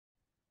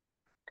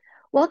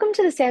Welcome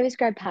to the Savvy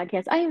Scribe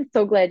podcast. I am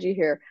so glad you're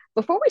here.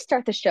 Before we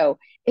start the show,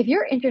 if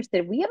you're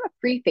interested, we have a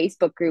free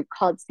Facebook group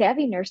called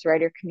Savvy Nurse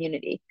Writer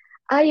Community.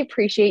 I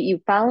appreciate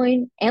you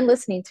following and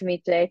listening to me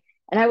today,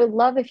 and I would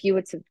love if you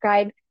would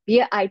subscribe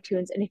via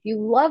iTunes. And if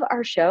you love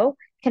our show,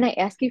 can I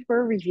ask you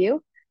for a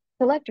review?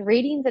 Select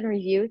ratings and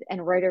reviews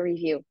and write a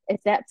review.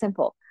 It's that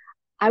simple.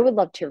 I would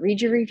love to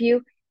read your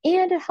review,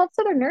 and it helps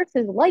other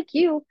nurses like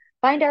you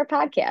find our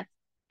podcast.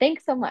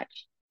 Thanks so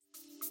much.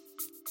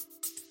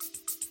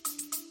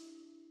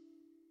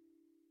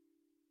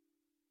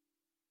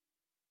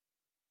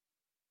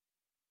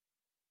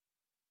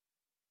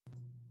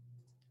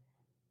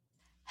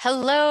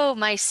 Hello,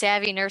 my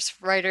savvy nurse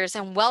writers,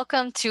 and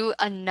welcome to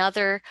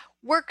another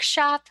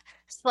workshop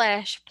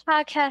slash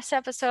podcast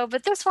episode.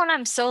 But this one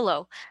I'm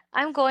solo.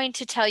 I'm going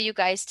to tell you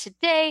guys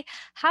today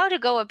how to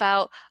go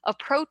about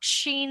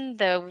approaching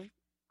the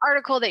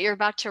article that you're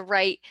about to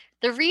write,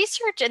 the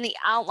research and the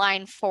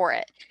outline for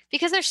it.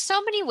 Because there's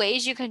so many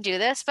ways you can do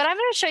this, but I'm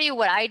going to show you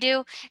what I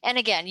do. And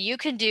again, you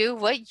can do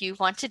what you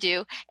want to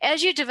do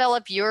as you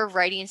develop your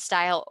writing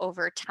style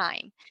over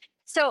time.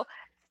 So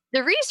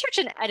the research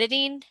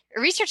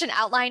and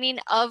outlining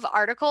of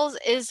articles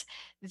is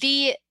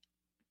the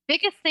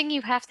biggest thing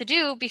you have to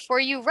do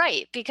before you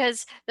write,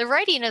 because the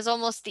writing is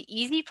almost the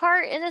easy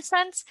part in a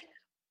sense,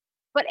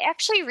 but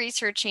actually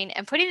researching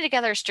and putting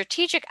together a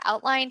strategic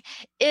outline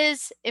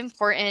is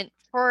important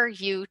for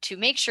you to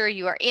make sure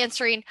you are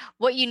answering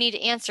what you need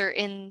to answer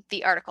in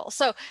the article.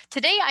 So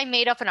today I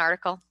made up an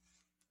article.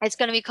 It's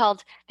going to be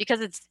called,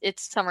 because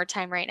it's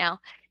summertime right now,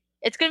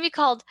 it's going to be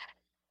called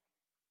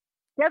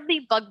Deadly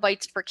Bug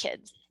Bites for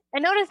Kids.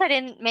 And notice I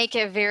didn't make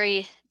it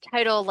very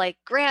title like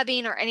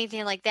grabbing or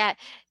anything like that.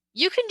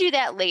 You can do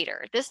that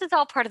later. This is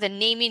all part of the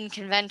naming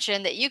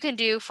convention that you can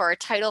do for a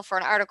title for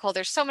an article.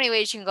 There's so many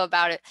ways you can go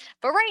about it.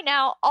 But right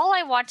now, all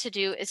I want to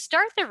do is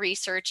start the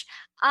research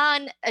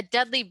on a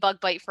deadly bug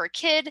bite for a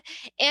kid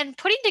and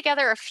putting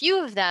together a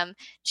few of them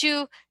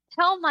to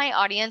tell my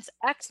audience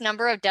X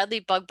number of deadly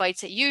bug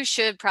bites that you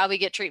should probably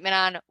get treatment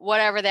on,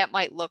 whatever that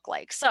might look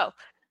like. So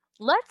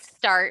let's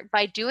start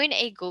by doing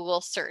a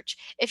Google search.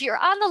 If you're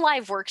on the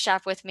live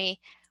workshop with me,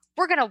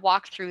 we're going to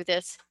walk through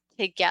this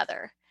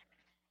together.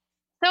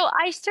 So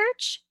I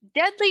search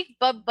deadly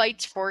bug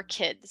bites for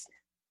kids.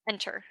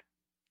 Enter.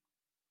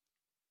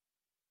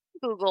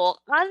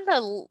 Google. On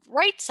the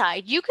right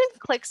side, you can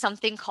click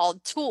something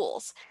called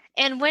tools.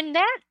 And when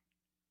that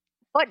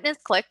button is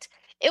clicked,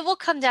 it will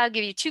come down and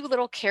give you two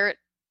little caret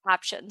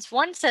options.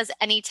 One says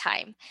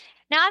anytime.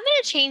 Now I'm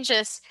going to change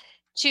this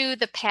to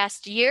the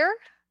past year.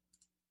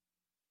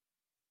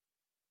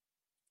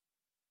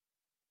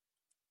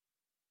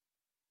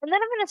 And then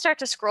I'm going to start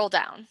to scroll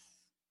down.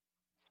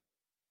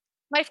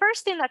 My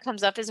first thing that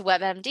comes up is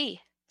WebMD.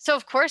 So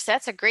of course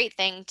that's a great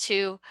thing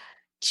to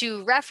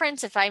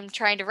reference if I'm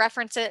trying to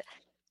reference it.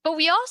 But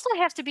we also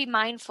have to be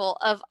mindful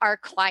of our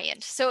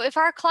client. So if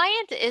our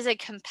client is a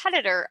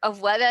competitor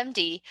of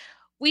WebMD,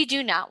 we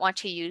do not want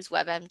to use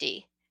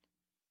WebMD.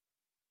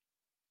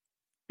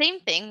 Same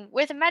thing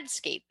with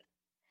Medscape.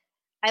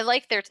 I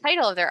like their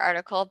title of their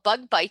article,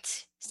 Bug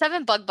Bites,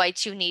 7 Bug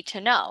Bites You Need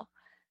to Know.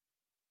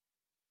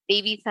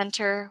 Baby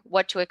Center,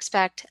 What to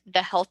Expect,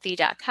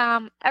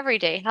 thehealthy.com,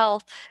 Everyday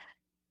Health.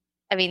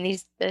 I mean,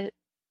 the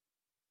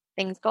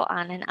things go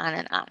on and on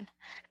and on.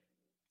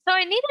 So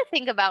I need to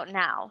think about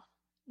now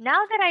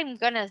that I'm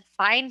going to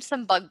find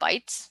some bug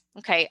bites,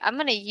 okay, I'm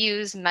going to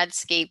use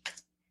Medscape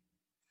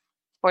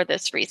for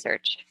this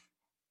research.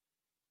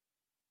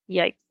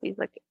 Yikes, these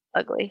look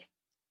ugly.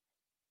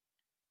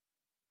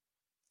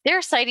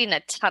 They're citing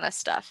a ton of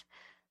stuff.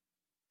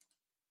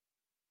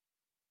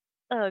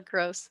 Oh,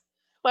 gross.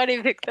 Why do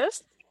you pick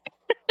this?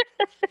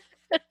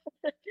 So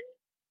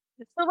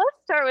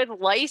let's start with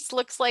lice,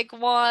 looks like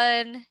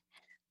one.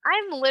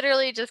 I'm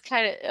literally just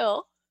kind of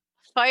ill.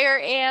 Fire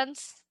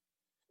ants,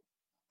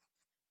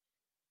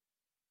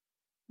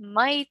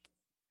 mites,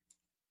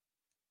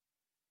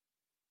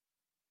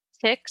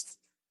 ticks,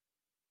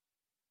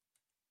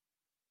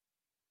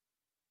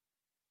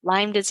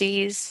 Lyme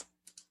disease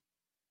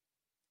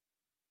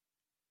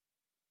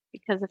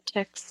because of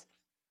ticks.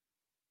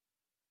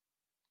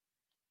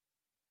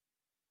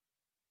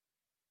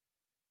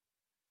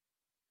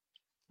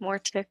 More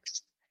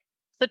ticks.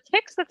 So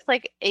ticks looks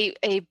like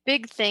a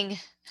big thing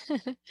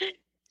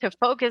to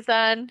focus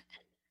on.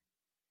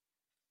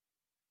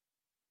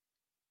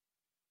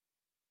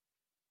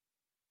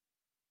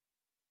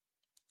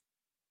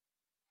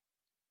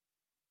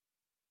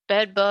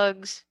 Bed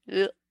bugs.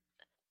 Ugh,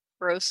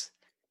 gross.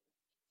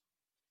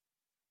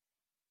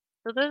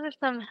 So those are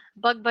some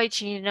bug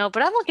bites you need to know,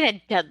 but I'm looking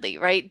at deadly,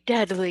 right?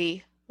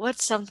 Deadly.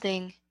 What's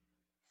something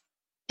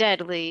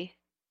deadly?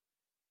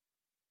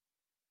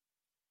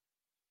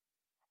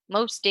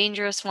 Most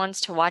dangerous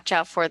ones to watch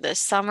out for this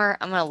summer.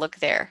 I'm going to look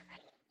there.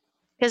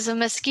 Because the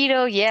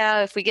mosquito,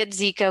 yeah, if we get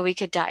Zika, we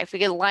could die. If we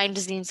get Lyme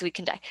disease, we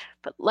can die.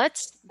 But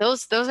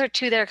those are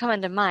two that are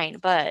coming to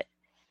mind, but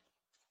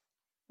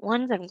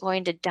ones I'm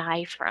going to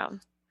die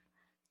from.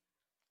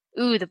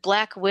 Ooh, the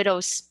black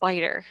widow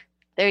spider.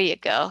 There you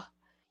go.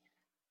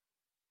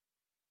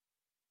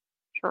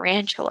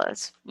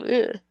 Tarantulas.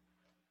 Ugh.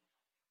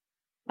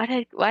 Why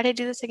did I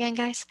do this again,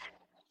 guys?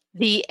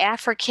 The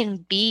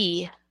African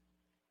bee.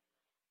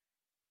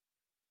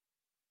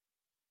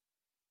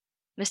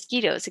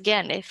 Mosquitoes.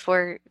 Again, if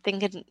we're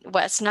thinking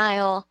West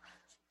Nile,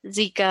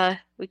 Zika,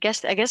 I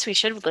guess we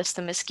should list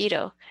the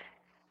mosquito.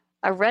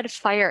 A red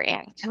fire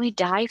ant. Can we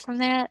die from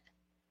that?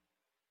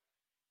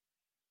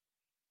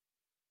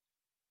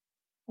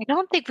 I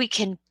don't think we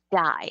can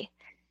die.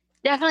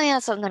 Definitely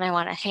not something I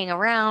want to hang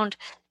around.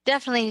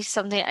 Definitely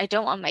something I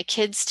don't want my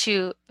kids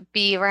to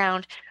be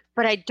around,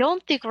 but I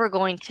don't think we're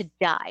going to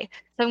die.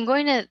 So I'm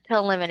going to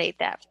eliminate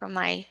that from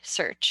my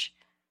search.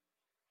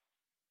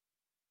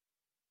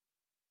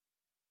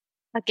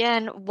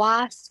 Again,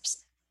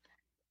 wasps,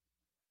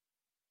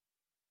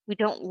 we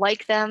don't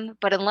like them,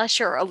 but unless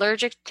you're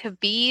allergic to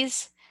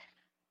bees,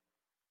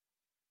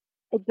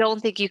 I don't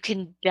think you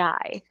can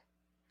die.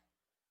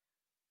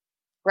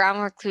 Brown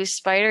recluse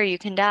spider, you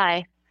can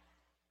die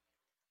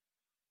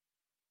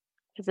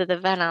because of the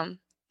venom.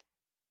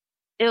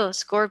 Ew,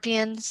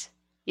 scorpions.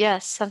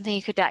 Yes, something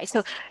you could die.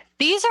 So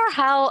these are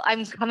how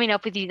I'm coming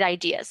up with these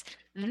ideas.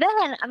 Then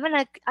I'm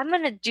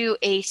gonna do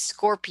a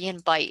scorpion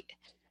bite.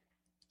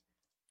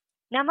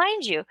 Now,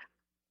 mind you,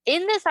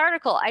 in this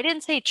article, I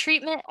didn't say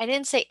treatment, I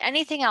didn't say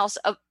anything else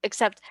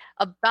except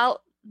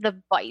about the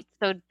bites.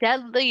 So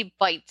deadly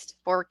bites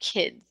for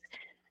kids.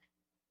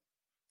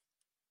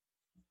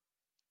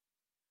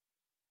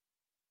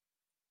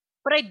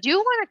 But I do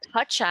want to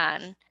touch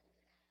on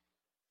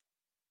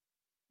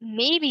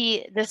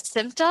maybe the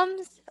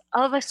symptoms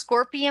of a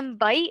scorpion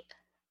bite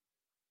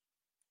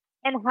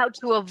and how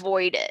to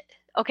avoid it.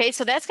 Okay,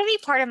 so that's going to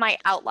be part of my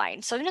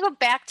outline. So I'm going to go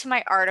back to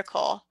my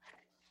article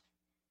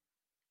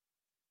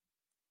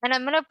and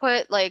I'm going to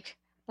put like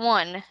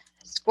one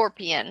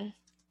scorpion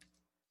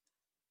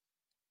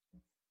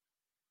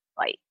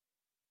bite.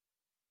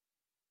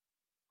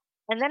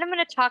 And then I'm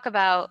going to talk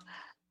about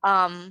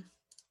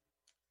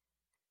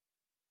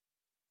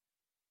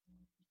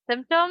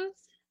symptoms,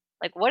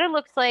 like what it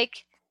looks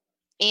like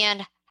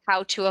and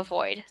how to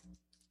avoid.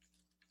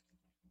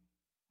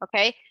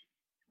 Okay,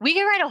 we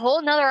can write a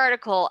whole nother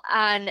article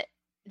on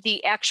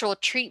the actual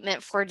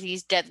treatment for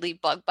these deadly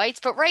bug bites,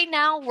 but right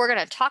now we're going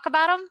to talk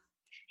about them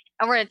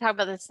and we're going to talk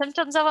about the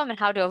symptoms of them and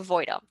how to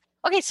avoid them.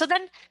 Okay, so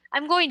then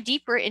I'm going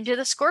deeper into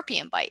the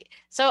scorpion bite.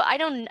 So I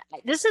don't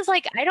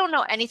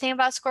know anything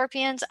about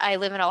scorpions. I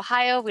live in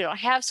Ohio. We don't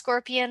have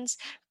scorpions,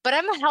 but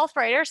I'm a health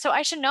writer, so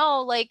I should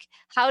know like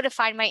how to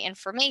find my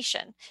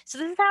information. So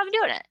this is how I'm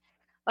doing it.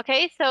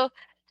 Okay, so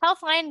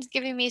Healthline is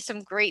giving me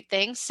some great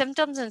things.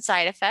 Symptoms and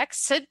side effects.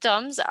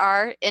 Symptoms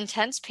are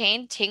intense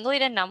pain,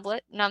 tingling and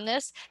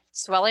numbness,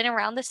 swelling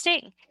around the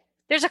sting.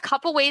 There's a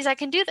couple ways I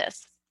can do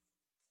this.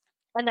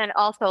 And then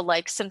also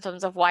like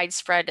symptoms of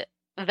widespread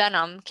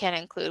venom can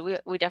include,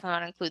 we definitely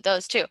want to include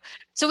those too.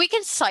 So we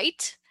can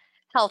cite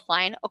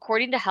Healthline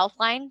according to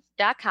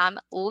healthline.com,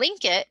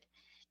 link it.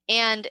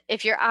 And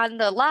if you're on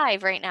the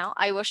live right now,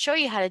 I will show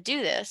you how to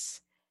do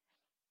this.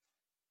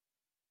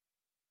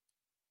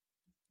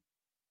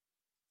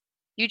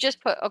 You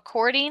just put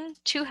according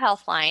to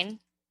healthline.com,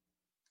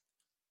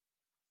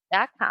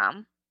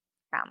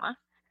 comma,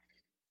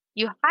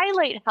 you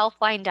highlight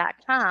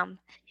healthline.com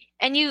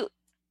and you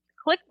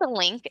click the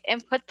link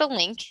and put the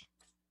link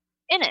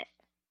in it.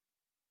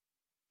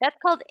 That's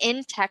called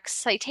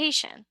in-text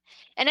citation.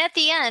 And at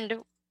the end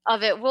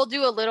of it, we'll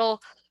do a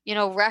little,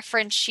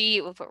 reference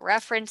sheet. We'll put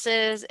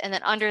references, and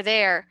then under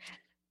there,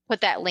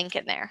 put that link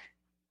in there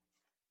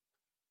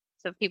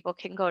so people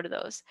can go to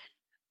those.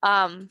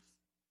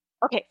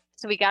 Okay,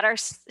 so we got our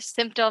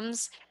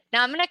symptoms.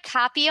 Now I'm going to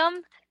copy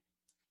them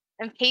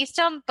and paste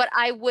them, but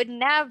I would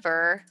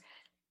never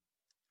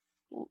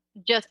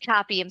just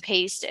copy and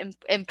paste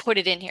and put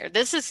it in here.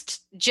 This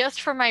is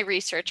just for my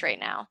research right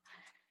now.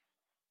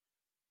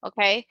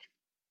 Okay,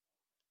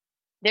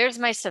 there's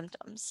my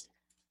symptoms.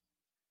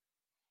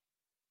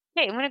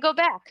 Okay, I'm going to go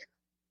back.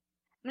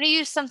 I'm going to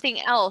use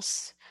something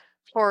else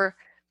for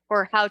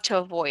how to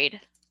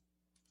avoid.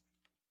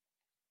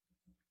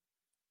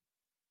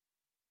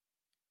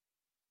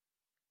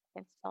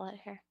 I can spell it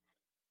here.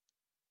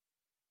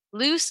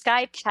 Blue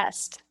Sky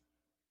Pest.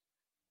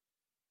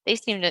 They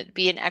seem to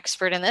be an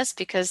expert in this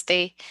because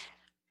they're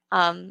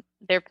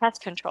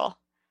pest control.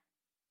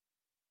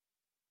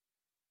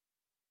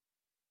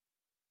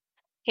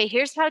 Okay,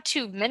 here's how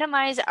to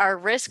minimize our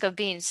risk of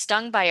being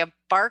stung by a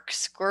bark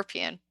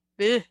scorpion.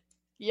 Ugh,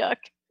 yuck.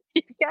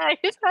 Guys,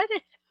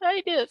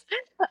 I did.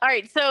 All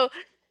right, so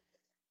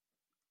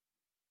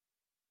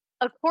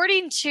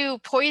according to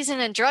poison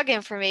and drug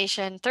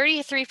information,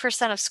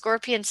 33% of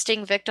scorpion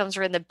sting victims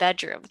were in the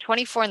bedroom,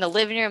 24 in the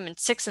living room, and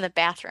 6 in the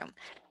bathroom.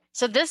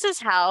 So this is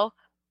how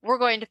we're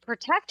going to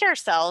protect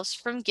ourselves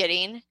from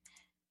getting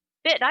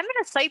bit. I'm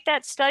going to cite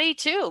that study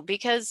too,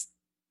 because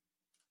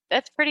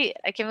that's pretty,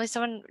 I can't believe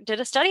someone did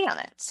a study on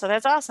it. So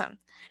that's awesome.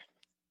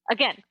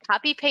 Again,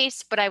 copy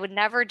paste, but I would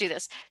never do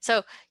this.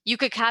 So you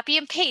could copy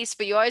and paste,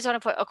 but you always want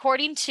to put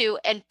according to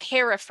and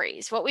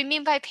paraphrase. What we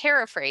mean by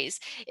paraphrase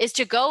is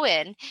to go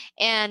in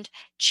and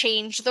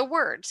change the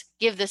words,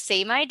 give the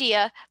same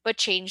idea, but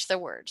change the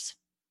words.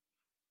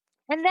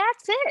 And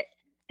that's it.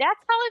 That's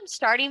how I'm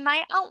starting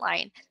my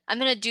outline. I'm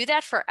going to do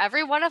that for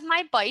every one of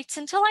my bites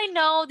until I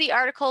know the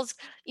article's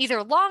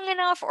either long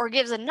enough or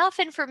gives enough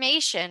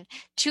information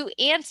to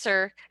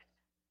answer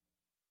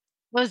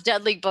those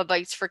deadly bug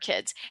bites for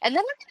kids. And then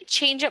I'm going to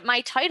change up my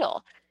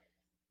title.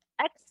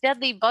 X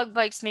deadly bug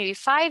bites, maybe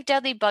 5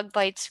 deadly bug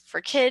bites for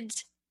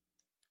kids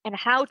and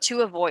how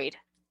to avoid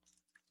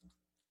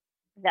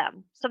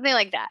them. Something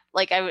like that.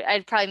 Like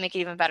I'd probably make it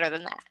even better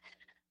than that.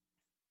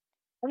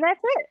 And that's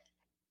it.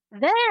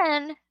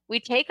 Then we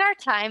take our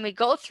time, we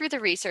go through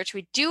the research,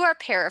 we do our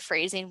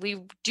paraphrasing,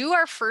 we do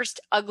our first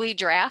ugly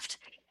draft,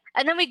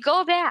 and then we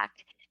go back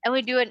and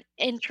we do an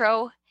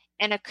intro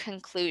and a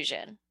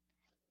conclusion.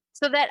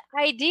 So that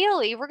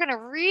ideally, we're going to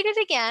read it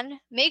again,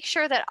 make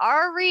sure that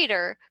our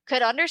reader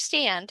could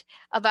understand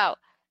about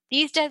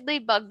these deadly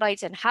bug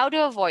bites and how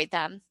to avoid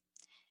them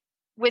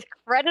with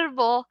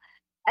credible,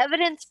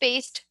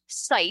 evidence-based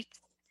sites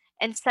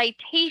and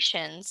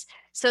citations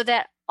so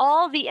that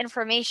all the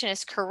information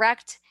is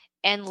correct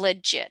and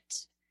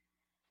legit.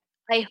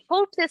 I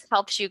hope this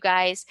helps you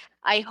guys.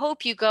 I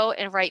hope you go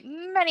and write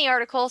many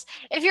articles.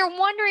 If you're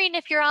wondering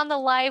if you're on the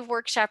live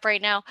workshop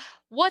right now,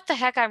 what the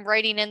heck I'm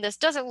writing in this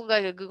doesn't look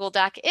like a Google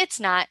Doc. It's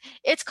not.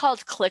 It's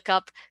called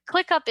ClickUp.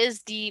 ClickUp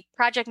is the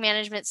project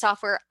management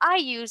software I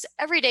use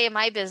every day in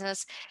my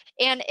business,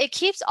 and it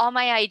keeps all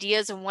my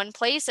ideas in one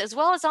place as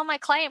well as all my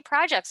client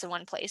projects in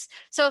one place.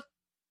 So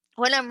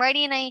when I'm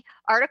writing an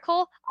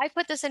article, I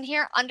put this in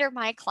here under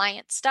my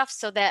client stuff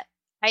so that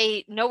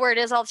I know where it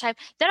is all the time.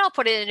 Then I'll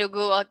put it into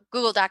a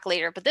Google Doc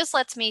later, but this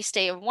lets me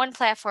stay on one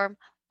platform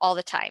all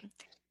the time.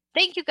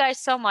 Thank you guys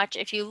so much.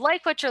 If you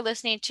like what you're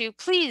listening to,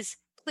 please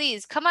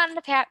come on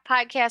the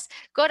podcast,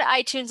 go to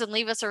iTunes and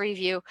leave us a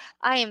review.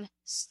 I am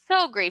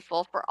so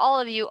grateful for all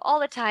of you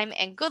all the time,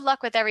 and good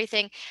luck with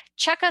everything.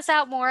 Check us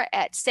out more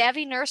at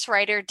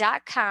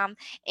savvynursewriter.com,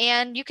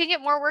 and you can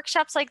get more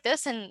workshops like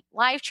this and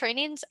live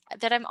trainings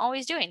that I'm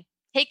always doing.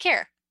 Take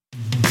care.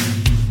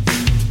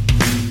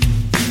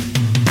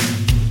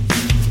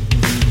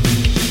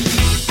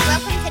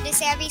 Welcome to the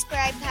Savvy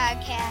Scribe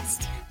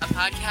Podcast, a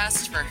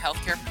podcast for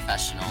healthcare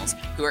professionals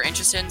who are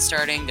interested in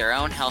starting their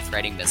own health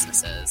writing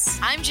businesses.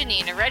 I'm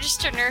Janine, a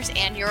registered nurse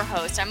and your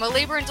host. I'm a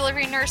labor and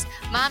delivery nurse,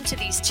 mom to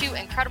these 2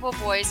 incredible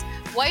boys,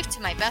 wife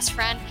to my best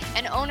friend,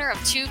 and owner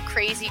of 2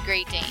 crazy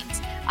Great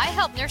Danes. I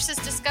help nurses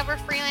discover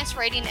freelance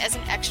writing as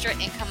an extra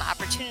income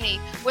opportunity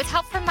with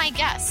help from my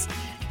guests.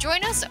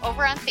 Join us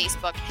over on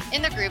Facebook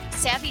in the group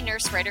Savvy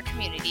Nurse Writer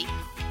Community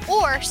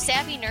or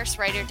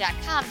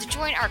savvynursewriter.com to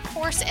join our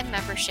course and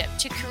membership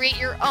to create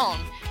your own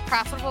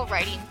profitable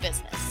writing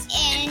business.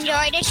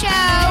 Enjoy the show!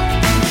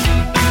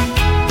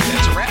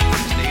 That's a wrap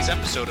for today's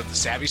episode of The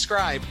Savvy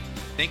Scribe.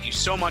 Thank you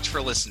so much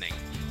for listening.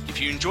 If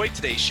you enjoyed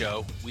today's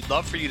show, we'd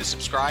love for you to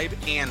subscribe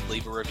and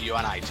leave a review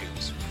on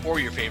iTunes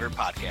or your favorite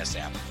podcast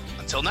app.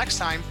 Until next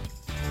time.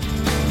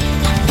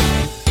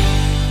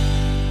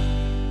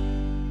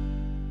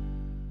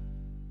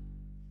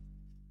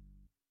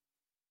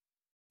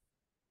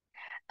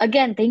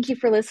 Again, thank you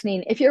for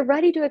listening. If you're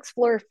ready to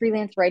explore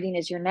freelance writing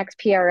as your next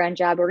PRN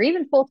job or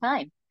even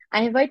full-time,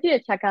 I invite you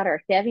to check out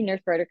our Savvy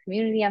Nurse Writer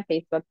community on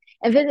Facebook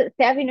and visit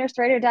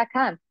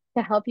savvynursewriter.com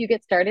to help you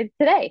get started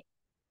today.